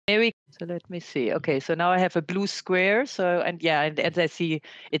So let me see. Okay, so now I have a blue square. And as I see,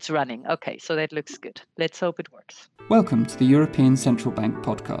 it's running. Okay, so that looks good. Let's hope it works. Welcome to the European Central Bank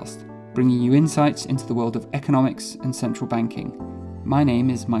podcast, bringing you insights into the world of economics and central banking. My name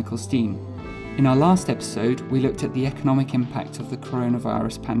is Michael Steen. In our last episode, we looked at the economic impact of the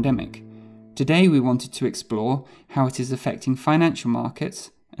coronavirus pandemic. Today, we wanted to explore how it is affecting financial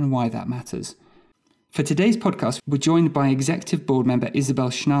markets and why that matters. For today's podcast, we're joined by Executive Board member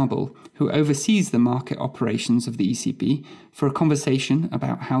Isabel Schnabel, who oversees the market operations of the ECB, for a conversation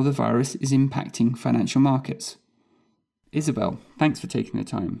about how the virus is impacting financial markets. Isabel, thanks for taking the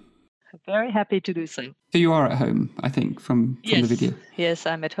time. Very happy to do so. So you are at home, I think, from the video. Yes,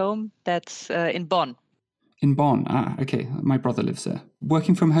 I'm at home. That's in Bonn. In Bonn? Okay. My brother lives there.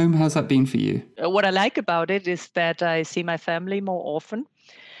 Working from home, how's that been for you? What I like about it is that I see my family more often.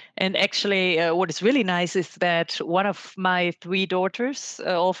 And actually, what is really nice is that one of my 3 daughters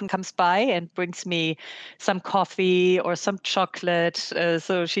often comes by and brings me some coffee or some chocolate.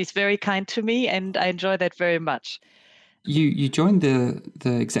 So she's very kind to me, and I enjoy that very much. You joined the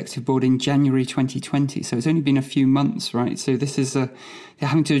executive board in January 2020, so it's only been a few months, right? So this is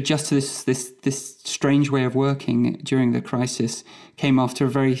having to adjust to this strange way of working during the crisis came after a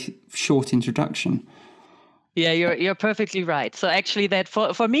very short introduction. Yeah, you're perfectly right. So actually, that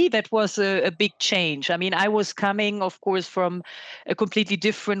for me, that was a big change. I mean, I was coming, of course, from a completely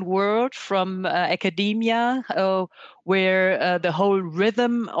different world, from academia, where the whole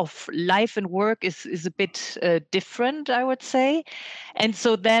rhythm of life and work is a bit different, I would say. And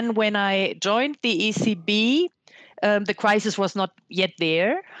so then when I joined the ECB, the crisis was not yet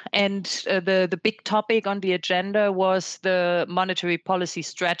there. And the big topic on the agenda was the monetary policy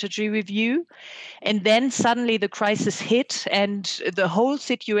strategy review. And then suddenly the crisis hit and the whole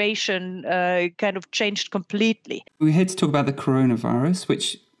situation kind of changed completely. We're here to talk about the coronavirus,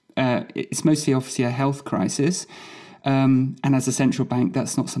 which is mostly obviously a health crisis. And as a central bank,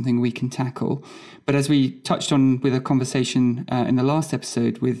 that's not something we can tackle. But as we touched on with a conversation in the last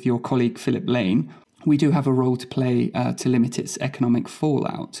episode with your colleague, Philip Lane, we do have a role to play to limit its economic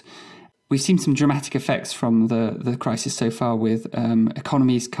fallout. We've seen some dramatic effects from the crisis so far, with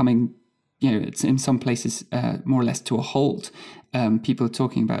economies coming, it's in some places more or less to a halt. People are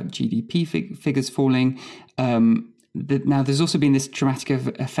talking about GDP figures falling. Now, there's also been this dramatic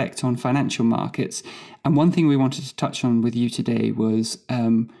effect on financial markets. And one thing we wanted to touch on with you today was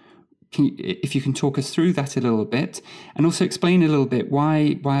if you can talk us through that a little bit, and also explain a little bit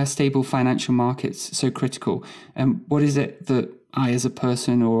why are stable financial markets so critical, and what is it that I, as a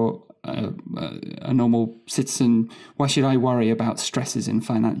person or a normal citizen, why should I worry about stresses in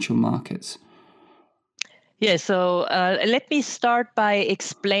financial markets? Yeah, so let me start by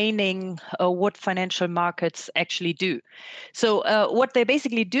explaining what financial markets actually do. So what they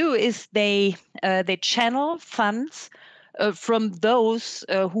basically do is they channel funds from those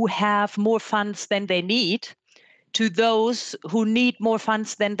who have more funds than they need to those who need more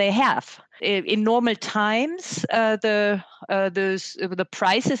funds than they have. In normal times, the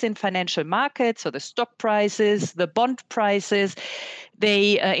prices in financial markets, so the stock prices, the bond prices,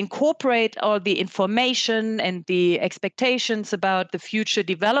 they incorporate all the information and the expectations about the future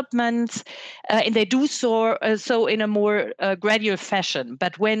developments, and they do so in a more gradual fashion.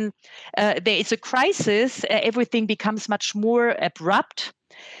 But when there is a crisis, everything becomes much more abrupt.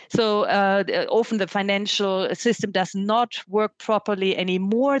 So often the financial system does not work properly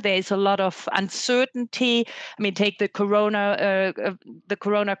anymore. There is a lot of uncertainty. I mean, take the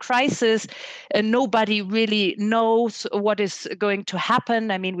corona crisis. Nobody really knows what is going to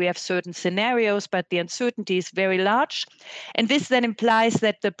happen. I mean, we have certain scenarios, but the uncertainty is very large. And this then implies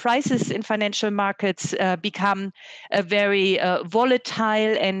that the prices in financial markets become very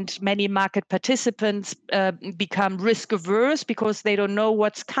volatile, and many market participants become risk averse because they don't know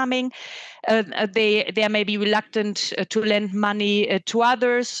what's coming. They are maybe reluctant to lend money to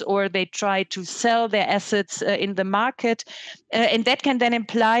others, or they try to sell their assets in the market. And that can then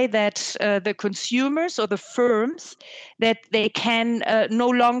imply that the consumers or the firms, that they can no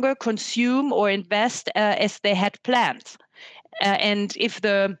longer consume or invest as they had planned. And if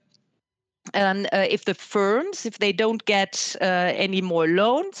the firms, if they don't get any more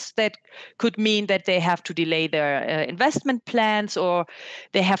loans, that could mean that they have to delay their investment plans, or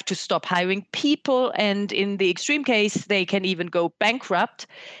they have to stop hiring people. And in the extreme case, they can even go bankrupt.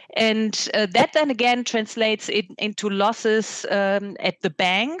 And that then again translates into losses at the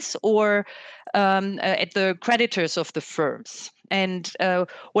banks or at the creditors of the firms. And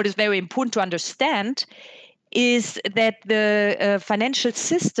what is very important to understand is that the financial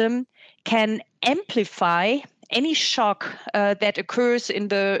system can amplify any shock that occurs in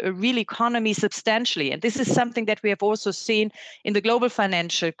the real economy substantially. And this is something that we have also seen in the global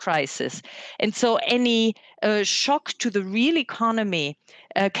financial crisis. And so any shock to the real economy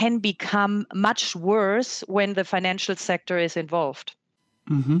can become much worse when the financial sector is involved.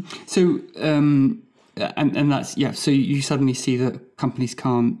 Mm-hmm. So, and that's, yeah, so you suddenly see that companies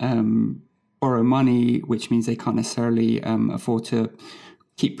can't borrow money, which means they can't necessarily afford to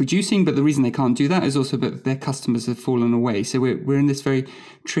keep producing. But the reason they can't do that is also that their customers have fallen away. So we're in this very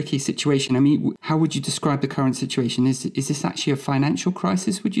tricky situation. I mean, how would you describe the current situation? Is this actually a financial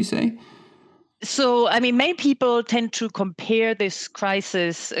crisis, would you say? So, I mean, many people tend to compare this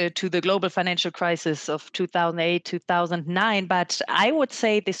crisis to the global financial crisis of 2008, 2009. But I would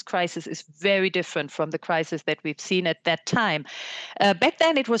say this crisis is very different from the crisis that we've seen at that time. Back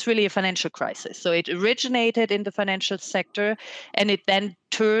then, it was really a financial crisis. So it originated in the financial sector, and it then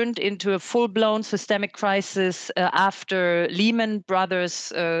turned into a full-blown systemic crisis after Lehman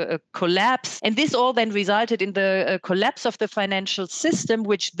Brothers collapse. And this all then resulted in the collapse of the financial system,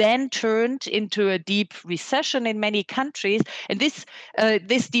 which then turned into a deep recession in many countries. And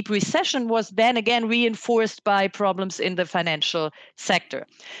this deep recession was then again reinforced by problems in the financial sector.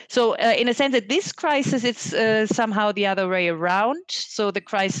 So in a sense that this crisis, it's somehow the other way around. So the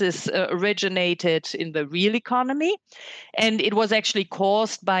crisis originated in the real economy, and it was actually caused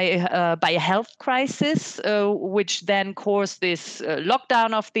by a health crisis, which then caused this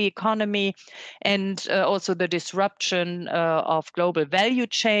lockdown of the economy and also the disruption of global value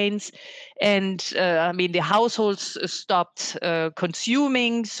chains. And I mean, the households stopped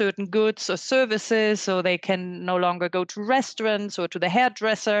consuming certain goods or services, so they can no longer go to restaurants or to the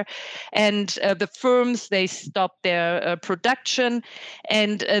hairdresser. And the firms, they stopped their production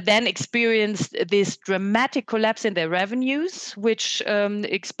and then experienced this dramatic collapse in their revenues, which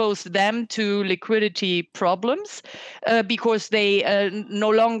exposed them to liquidity problems because they no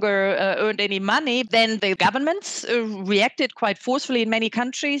longer earned any money. Then the governments reacted quite forcefully in many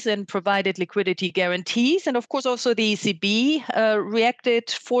countries and provided liquidity guarantees. And of course, also the ECB reacted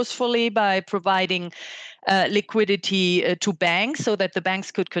forcefully by providing liquidity to banks so that the banks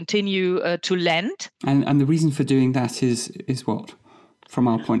could continue to lend. And the reason for doing that is what, from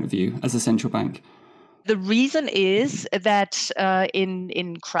our point of view as a central bank? The reason is that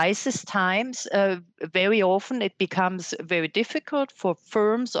in crisis times, very often it becomes very difficult for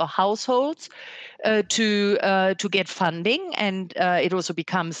firms or households to get funding, and it also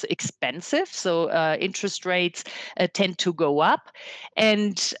becomes expensive. So interest rates tend to go up,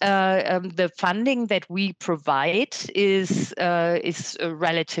 and the funding that we provide is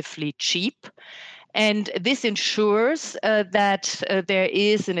relatively cheap. And this ensures that there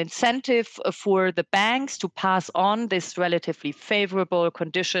is an incentive for the banks to pass on this relatively favorable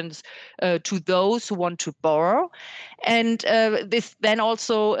conditions to those who want to borrow. And this then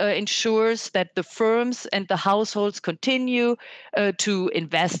also ensures that the firms and the households continue to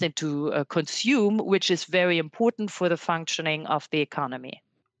invest and to consume, which is very important for the functioning of the economy.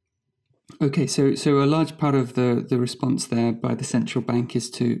 Okay, so a large part of the response there by the central bank is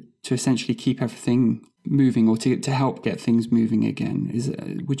to essentially keep everything moving, or to help get things moving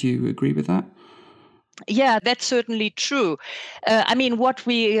again. Would you agree with that? Yeah, that's certainly true. I mean, what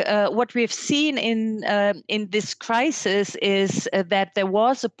we've seen in this crisis is that there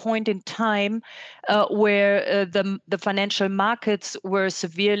was a point in time where the financial markets were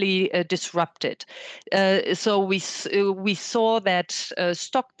severely disrupted. So we saw that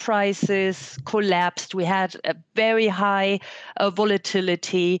stock prices collapsed. We had a very high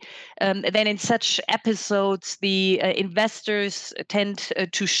volatility. Then in such episodes, the investors tend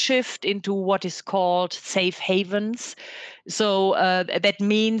to shift into what is called safe havens. So that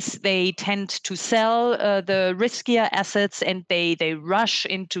means they tend to sell the riskier assets, and they rush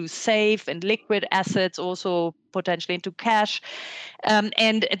into safe and liquid assets, also potentially into cash.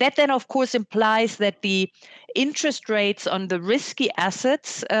 And that then, of course, implies that the interest rates on the risky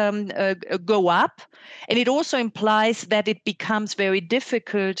assets go up. And it also implies that it becomes very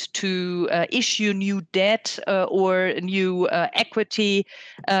difficult to issue new debt or new equity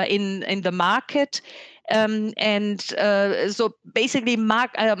in the market. So basically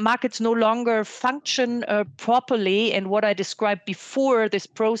markets no longer function properly. And what I described before, this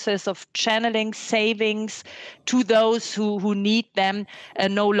process of channeling savings to those who need them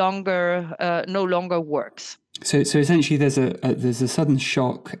no longer works. So essentially there's a sudden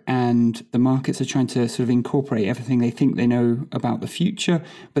shock, and the markets are trying to sort of incorporate everything they think they know about the future,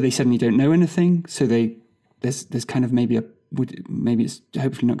 but they suddenly don't know anything. So there's kind of maybe it's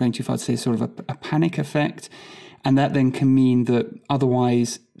hopefully not going too far to say sort of a panic effect, and that then can mean that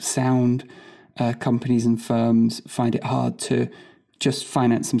otherwise sound companies and firms find it hard to just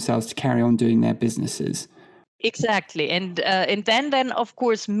finance themselves to carry on doing their businesses. Exactly, and then of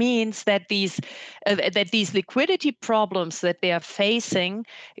course means that these liquidity problems that they are facing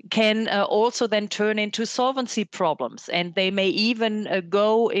can also then turn into solvency problems, and they may even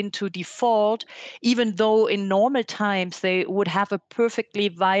go into default, even though in normal times they would have a perfectly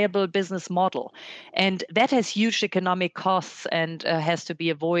viable business model, and that has huge economic costs and has to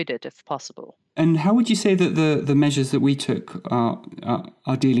be avoided if possible. And how would you say that the measures that we took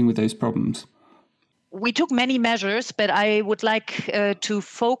are dealing with those problems? We took many measures, but I would like to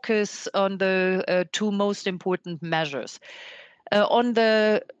focus on the two most important measures. On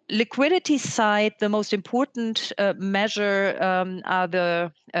the liquidity side, the most important measure are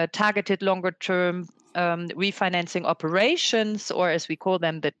the targeted longer-term refinancing operations, or as we call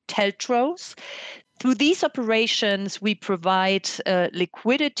them, the TLTROs. Through these operations, we provide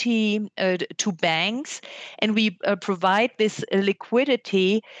liquidity to banks, and we provide this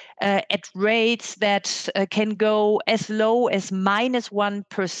liquidity at rates that can go as low as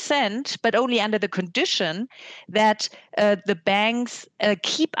 -1%, but only under the condition that the banks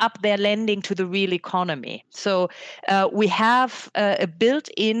keep up their lending to the real economy. So we have a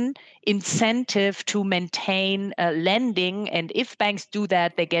built-in incentive to maintain lending, and if banks do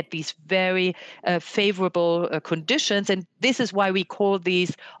that, they get these very favorable conditions, and this is why we call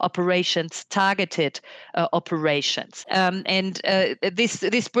these operations targeted operations.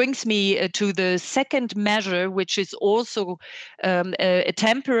 This brings me to the second measure, which is also a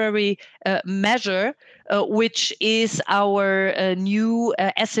temporary measure, which is our new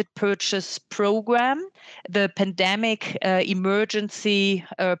asset purchase program, the Pandemic Emergency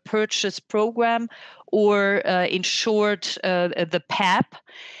Purchase Program, or in short, the PEP.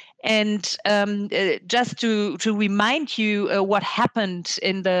 And just to remind you what happened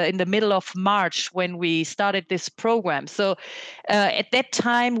in the middle of March when we started this program. So at that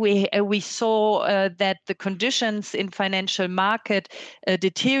time, we saw that the conditions in financial market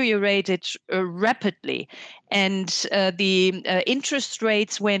deteriorated rapidly. And the interest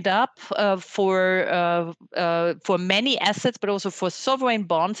rates went up for many assets, but also for sovereign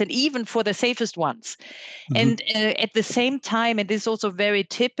bonds and even for the safest ones. Mm-hmm. And at the same time, and this is also very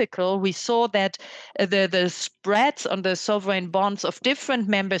typical, we saw that the spreads on the sovereign bonds of different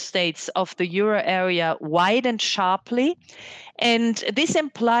member states of the euro area widened sharply. And this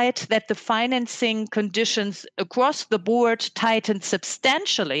implied that the financing conditions across the board tightened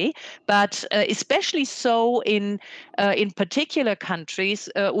substantially, but especially so in particular countries,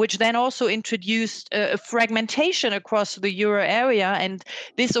 which then also introduced a fragmentation across the euro area. And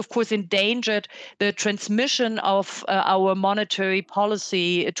this, of course, endangered the transmission of our monetary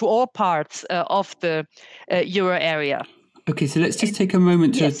policy to all parts of the euro area. Okay, so let's just take a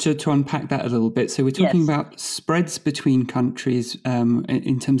moment to unpack that a little bit. So we're talking about spreads between countries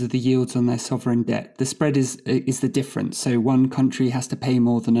in terms of the yields on their sovereign debt. The spread is the difference. So one country has to pay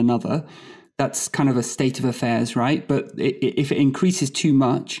more than another. That's kind of a state of affairs, right? But if it increases too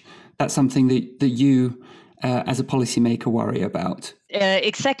much, that's something that you as a policymaker worry about.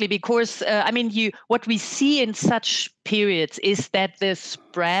 Exactly, because what we see in such periods is that the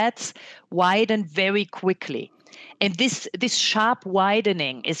spreads widen very quickly. And this sharp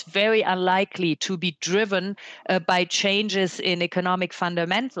widening is very unlikely to be driven by changes in economic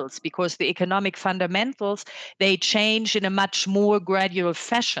fundamentals, because the economic fundamentals, they change in a much more gradual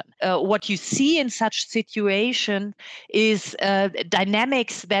fashion. What you see in such situation is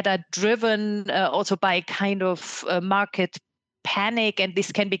dynamics that are driven also by a kind of market panic, and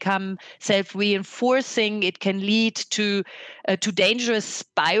this can become self-reinforcing. It can lead to dangerous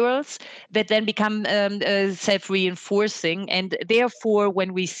spirals that then become self-reinforcing. And therefore,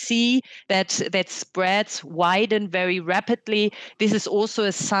 when we see that spreads widen very rapidly, this is also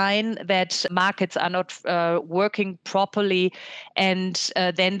a sign that markets are not working properly, and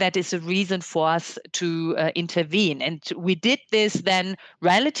then that is a reason for us to intervene. And we did this then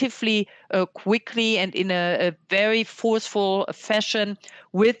relatively quickly and in a very forceful fashion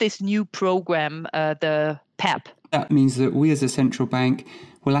with this new program, the PEP. That means that we as a central bank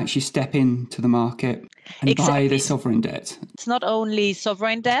will actually step into the market and buy the sovereign debt. It's not only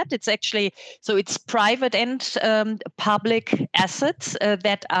sovereign debt, it's actually, so it's private and public assets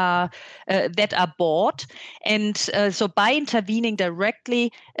that are bought. And so by intervening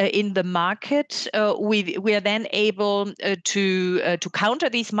directly in the market, we are then able to counter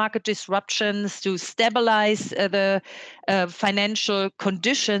these market disruptions, to stabilize the financial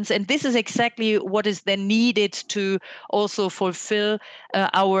conditions. And this is exactly what is then needed to also fulfill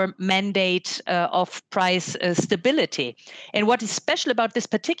our mandate of price stability. And what is special about this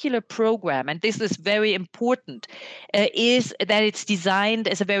particular program, and this is very important, is that it's designed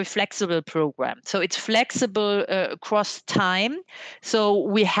as a very flexible program. So it's flexible across time. So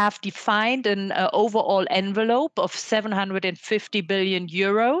we have defined an overall envelope of 750 billion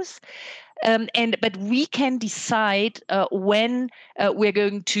euros. But we can decide when we're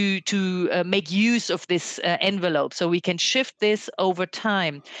going to make use of this envelope. So we can shift this over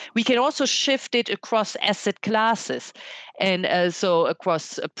time. We can also shift it across asset classes, and so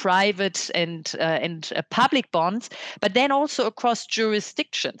across private and public bonds, but then also across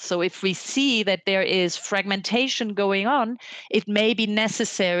jurisdictions. So if we see that there is fragmentation going on, it may be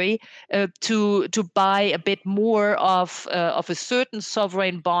necessary to buy a bit more of a certain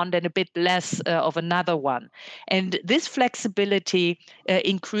sovereign bond and a bit less of another one. And this flexibility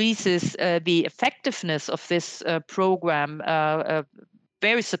increases the effectiveness of this program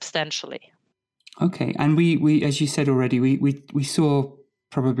very substantially. Okay, and we as you said already, we saw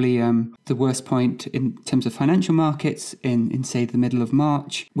probably the worst point in terms of financial markets in say the middle of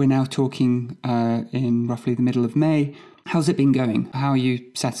March. We're now talking in roughly the middle of May. How's it been going? How are you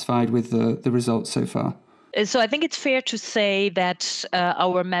satisfied with the results so far? So I think it's fair to say that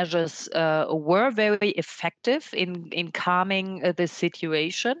our measures were very effective in calming the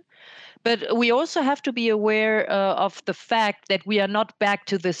situation. But we also have to be aware of the fact that we are not back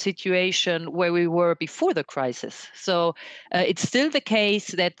to the situation where we were before the crisis. So it's still the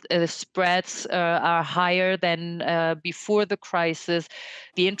case that spreads are higher than before the crisis.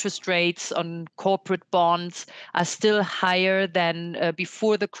 The interest rates on corporate bonds are still higher than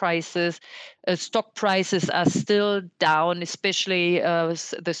before the crisis. Stock prices are still down, especially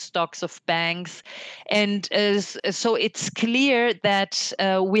the stocks of banks. And so it's clear that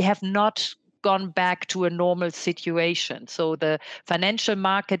we have not gone back to a normal situation. So the financial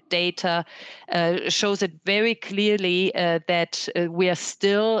market data shows it very clearly that we are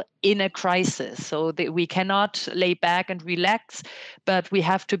still in a crisis. So that we cannot lay back and relax, but we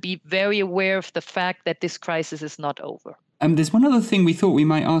have to be very aware of the fact that this crisis is not over. There's one other thing we thought we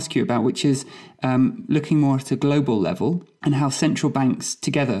might ask you about, which is looking more at a global level and how central banks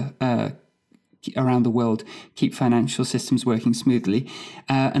together around the world keep financial systems working smoothly.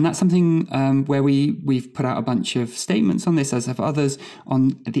 And that's something where we've put out a bunch of statements on this, as have others,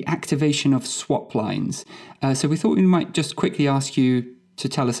 on the activation of swap lines. So we thought we might just quickly ask you to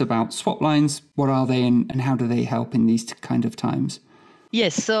tell us about swap lines. What are they and how do they help in these kind of times?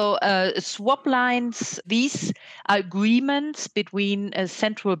 Yes, so swap lines, these are agreements between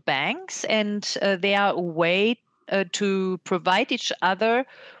central banks, and they are a way to provide each other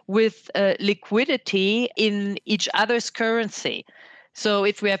with liquidity in each other's currency. So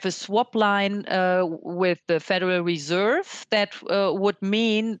if we have a swap line with the Federal Reserve, that would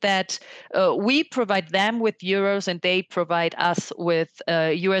mean that we provide them with euros and they provide us with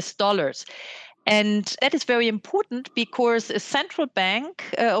US dollars. And that is very important because a central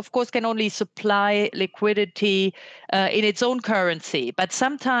bank, of course, can only supply liquidity in its own currency. But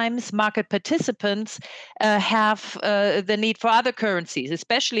sometimes market participants have the need for other currencies,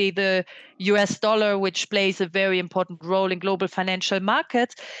 especially the US dollar, which plays a very important role in global financial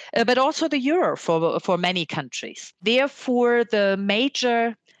markets, but also the euro for many countries. Therefore, the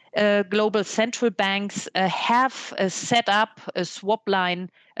major global central banks have set up a swap line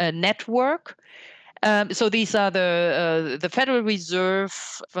network. So these are the Federal Reserve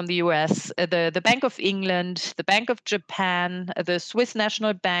from the US, the Bank of England, the Bank of Japan, the Swiss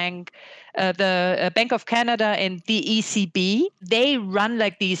National Bank, the Bank of Canada, and the ECB. They run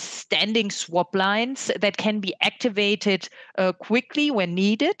like these standing swap lines that can be activated quickly when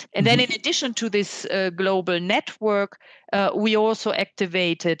needed. And then in addition to this global network, we also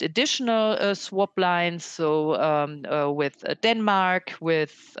activated additional swap lines, so with Denmark,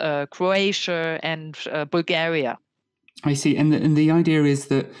 with Croatia, and Bulgaria. I see. And the idea is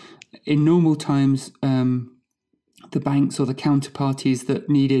that in normal times, the banks or the counterparties that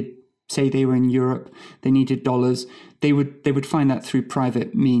needed, say they were in Europe, they needed dollars, they would find that through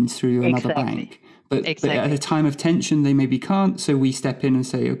private means, through another bank. But at a time of tension, they maybe can't. So we step in and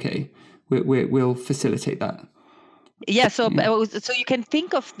say, okay, we'll facilitate that. Yeah, so you can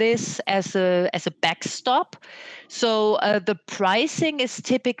think of this as a backstop. So the pricing is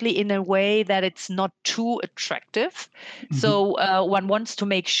typically in a way that it's not too attractive. So one wants to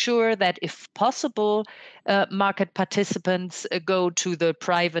make sure that if possible, market participants go to the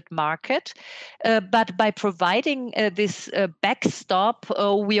private market. But by providing this backstop,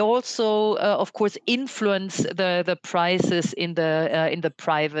 we also, of course, influence the prices in the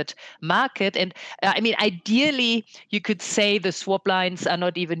private market. And ideally, you could say the swap lines are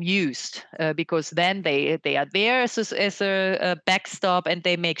not even used because then they are there as a backstop, and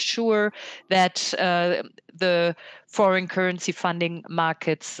they make sure that the foreign currency funding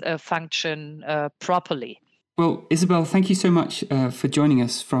markets function properly. Well, Isabel, thank you so much for joining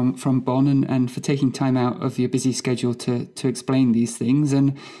us from Bonn and for taking time out of your busy schedule to explain these things.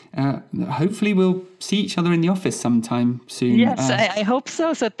 And hopefully we'll see each other in the office sometime soon. Yes, I hope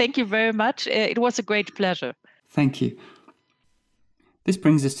so. So thank you very much. It was a great pleasure. Thank you. This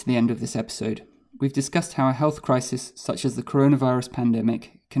brings us to the end of this episode. We've discussed how a health crisis such as the coronavirus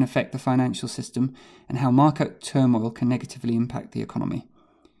pandemic can affect the financial system and how market turmoil can negatively impact the economy.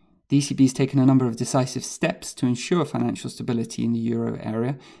 The ECB has taken a number of decisive steps to ensure financial stability in the euro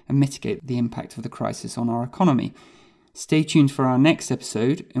area and mitigate the impact of the crisis on our economy. Stay tuned for our next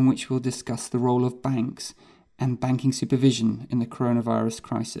episode, in which we'll discuss the role of banks and banking supervision in the coronavirus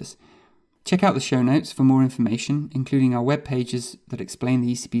crisis. Check out the show notes for more information, including our web pages that explain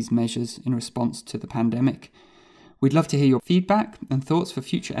the ECB's measures in response to the pandemic. We'd love to hear your feedback and thoughts for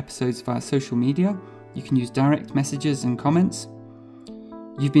future episodes via social media. You can use direct messages and comments.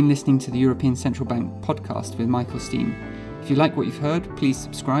 You've been listening to the European Central Bank podcast with Michael Steen. If you like what you've heard, please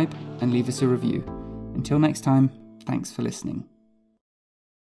subscribe and leave us a review. Until next time, thanks for listening.